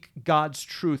speak God's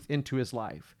truth into his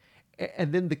life.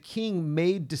 And then the king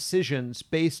made decisions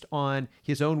based on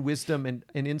his own wisdom and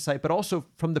insight, but also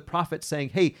from the prophet saying,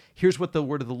 hey, here's what the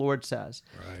word of the Lord says.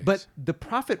 Right. But the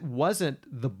prophet wasn't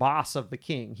the boss of the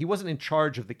king. He wasn't in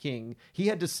charge of the king. He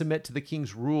had to submit to the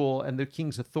king's rule and the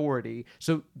king's authority.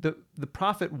 So the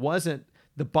prophet wasn't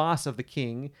the boss of the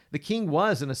king. The king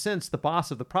was, in a sense, the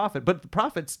boss of the prophet, but the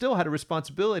prophet still had a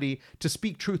responsibility to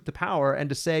speak truth to power and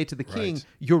to say to the king,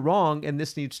 you're wrong and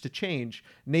this needs to change.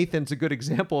 Nathan's a good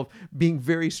example of being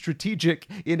very strategic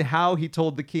in how he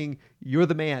told the king, you're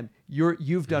the man,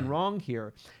 you've done wrong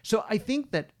here. So I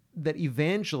think that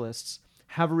evangelists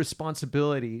have a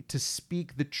responsibility to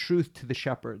speak the truth to the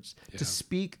shepherds, to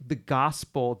speak the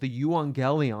gospel, the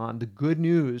evangelion, the good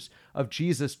news of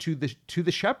Jesus to the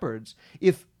shepherds.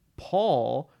 If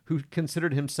Paul, who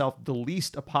considered himself the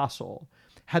least apostle,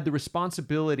 had the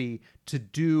responsibility to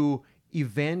do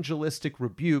evangelistic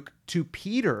rebuke to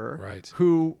Peter,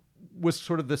 who was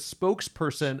sort of the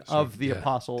spokesperson of the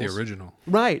apostles. The original.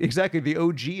 Right, exactly, the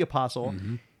OG apostle.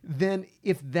 Then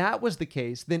if that was the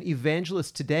case, then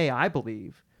evangelists today, I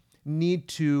believe, need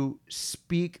to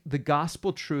speak the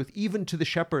gospel truth even to the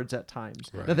shepherds at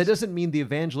times. Now, that doesn't mean the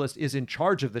evangelist is in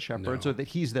charge of the shepherds or that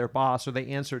he's their boss or they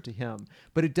answer to him.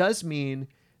 But it does mean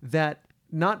that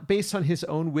not based on his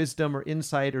own wisdom or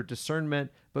insight or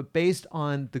discernment, but based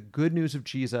on the good news of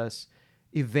Jesus,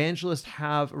 evangelists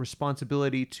have a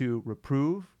responsibility to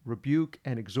reprove, rebuke,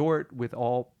 and exhort with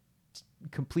all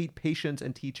complete patience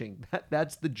and teaching.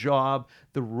 That's the job,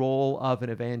 the role of an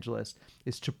evangelist,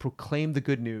 is to proclaim the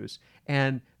good news.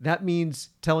 And that means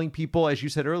telling people, as you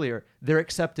said earlier, they're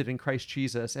accepted in Christ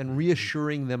Jesus and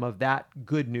reassuring them of that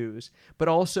good news, but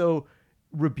also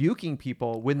rebuking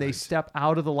people when they step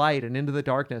out of the light and into the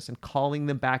darkness and calling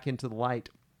them back into the light.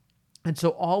 And so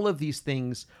all of these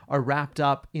things are wrapped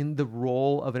up in the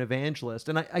role of an evangelist.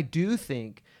 And I do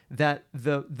think that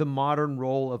the modern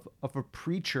role of a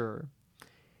preacher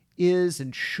is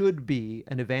and should be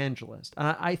an evangelist.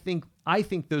 And I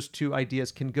think those two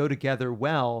ideas can go together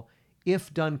well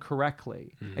if done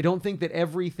correctly. I don't think that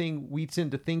everything we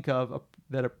tend to think of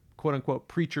that a quote unquote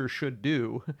preacher should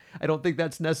do, I don't think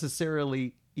that's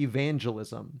necessarily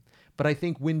evangelism. But I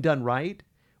think when done right,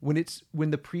 when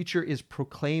the preacher is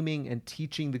proclaiming and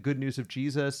teaching the good news of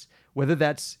Jesus, whether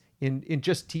that's in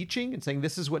just teaching and saying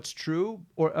this is what's true,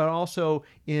 or also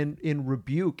in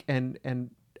rebuke and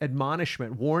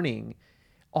admonishment, warning,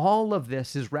 all of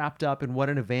this is wrapped up in what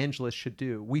an evangelist should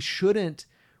do. We shouldn't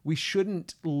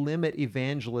limit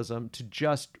evangelism to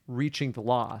just reaching the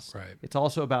lost. Right. It's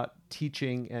also about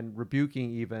teaching and rebuking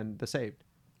even the saved.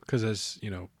 Because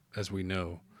as we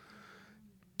know,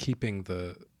 keeping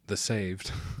the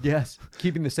saved. Yes,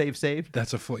 keeping the saved.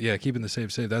 That's keeping the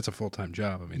saved. That's a full-time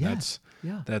job. I mean, yes.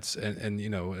 that's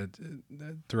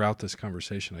throughout this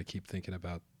conversation, I keep thinking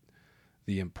about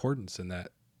the importance in that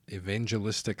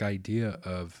evangelistic idea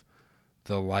of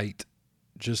the light,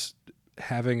 just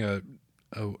having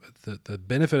the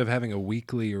benefit of having a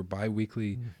weekly or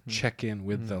biweekly check-in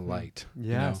with the light.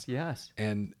 Yes, yes.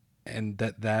 And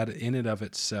that in and of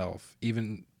itself,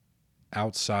 even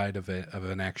outside of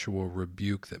an actual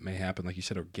rebuke that may happen, like you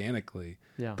said, organically,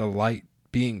 the light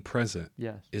being present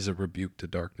is a rebuke to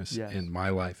darkness in my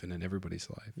life and in everybody's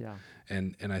life. Yeah.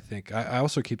 And I think I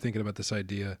also keep thinking about this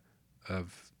idea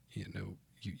of,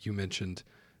 you mentioned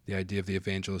the idea of the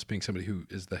evangelist being somebody who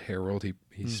is the herald.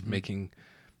 He's making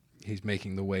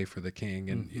the way for the king,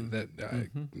 and that I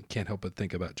can't help but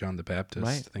think about John the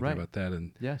Baptist, about that,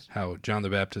 and how John the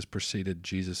Baptist preceded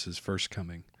Jesus's first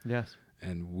coming. Yes.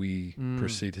 And we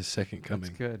precede his second coming.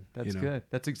 That's good. That's good.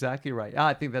 That's exactly right.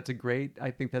 I think that's a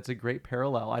great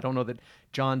parallel. I don't know that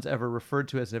John's ever referred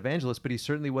to as an evangelist, but he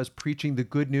certainly was preaching the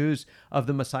good news of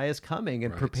the Messiah's coming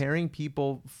and preparing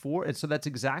people for it. So that's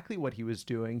exactly what he was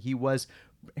doing. He was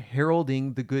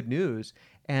heralding the good news.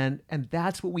 And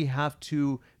that's what we have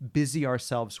to busy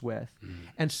ourselves with.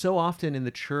 And so often in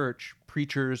the church,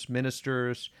 preachers,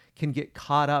 ministers can get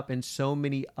caught up in so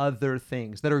many other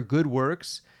things that are good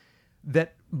works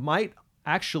that might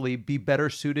actually be better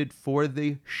suited for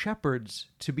the shepherds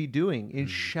to be doing in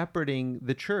shepherding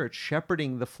the church,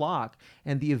 shepherding the flock.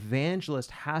 And the evangelist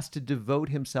has to devote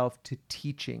himself to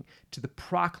teaching, to the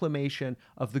proclamation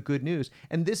of the good news.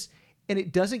 And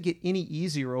it doesn't get any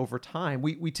easier over time.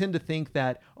 We tend to think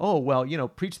that,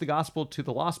 preach the gospel to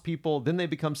the lost people, then they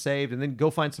become saved, and then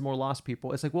go find some more lost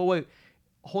people. It's like, well, wait,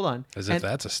 hold on. As if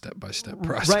that's a step-by-step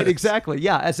process. Right, exactly.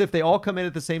 Yeah, as if they all come in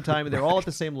at the same time and they're all at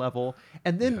the same level.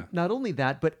 And then not only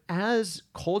that, but as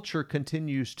culture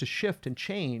continues to shift and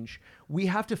change, we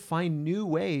have to find new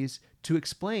ways to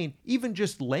explain, even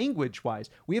just language-wise.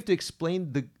 We have to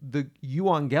explain the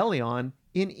euangelion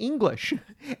in English,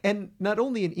 and not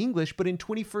only in English, but in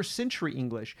 21st century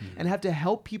English, and have to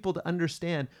help people to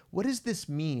understand, what does this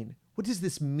mean? What does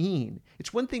this mean?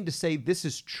 It's one thing to say this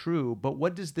is true, but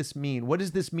what does this mean? What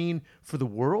does this mean for the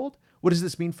world? What does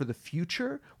this mean for the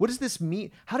future? What does this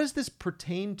mean? How does this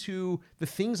pertain to the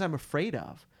things I'm afraid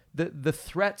of? The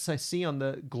threats I see on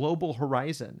the global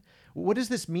horizon? What does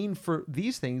this mean for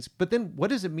these things? But then what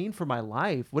does it mean for my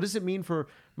life? What does it mean for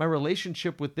my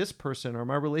relationship with this person or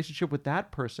my relationship with that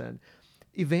person?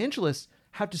 Evangelists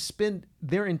have to spend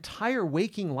their entire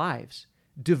waking lives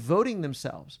devoting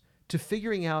themselves to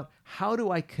figuring out, how do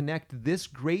I connect this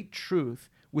great truth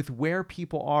with where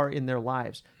people are in their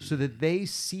lives so that they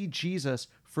see Jesus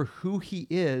for who he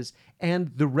is and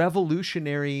the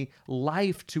revolutionary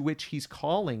life to which he's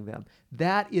calling them.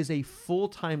 That is a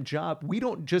full-time job. We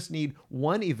don't just need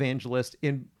one evangelist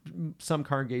in some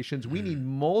congregations. We need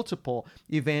multiple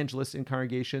evangelists in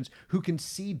congregations who can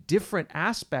see different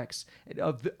aspects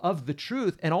of the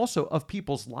truth and also of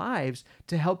people's lives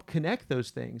to help connect those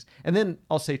things. And then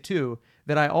I'll say too,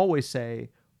 that I always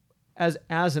say,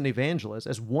 as an evangelist,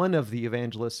 as one of the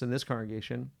evangelists in this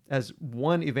congregation, as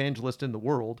one evangelist in the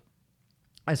world,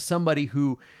 as somebody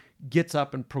who gets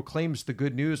up and proclaims the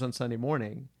good news on Sunday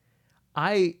morning,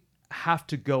 I have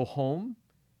to go home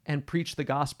and preach the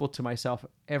gospel to myself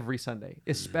every Sunday,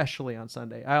 especially on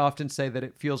Sunday. I often say that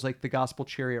it feels like the gospel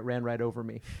chariot ran right over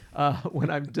me when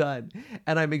I'm done.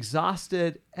 And I'm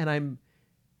exhausted and I'm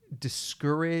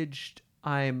discouraged.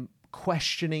 I'm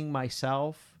questioning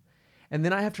myself. And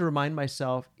then I have to remind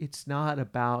myself, it's not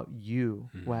about you,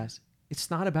 Wes. It's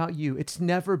not about you. It's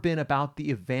never been about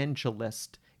the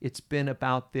evangelist It's been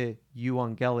about the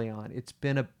Evangelion. It's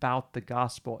been about the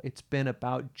gospel. It's been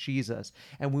about Jesus.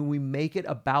 And when we make it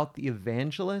about the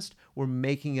evangelist, we're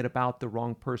making it about the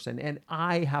wrong person. And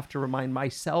I have to remind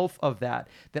myself of that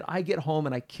I get home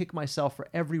and I kick myself for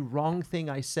every wrong thing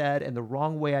I said and the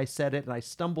wrong way I said it. And I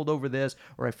stumbled over this,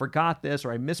 or I forgot this,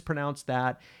 or I mispronounced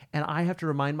that. And I have to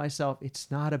remind myself,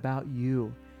 it's not about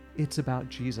you. It's about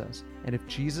Jesus. And if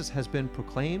Jesus has been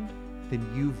proclaimed,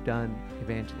 then you've done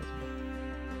evangelism.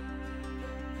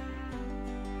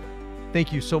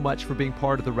 Thank you so much for being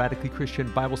part of the Radically Christian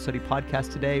Bible Study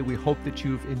podcast today. We hope that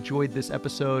you've enjoyed this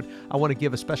episode. I want to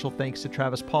give a special thanks to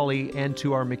Travis Pauly and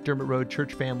to our McDermott Road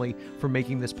church family for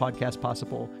making this podcast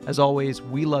possible. As always,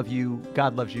 we love you,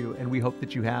 God loves you, and we hope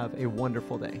that you have a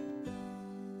wonderful day.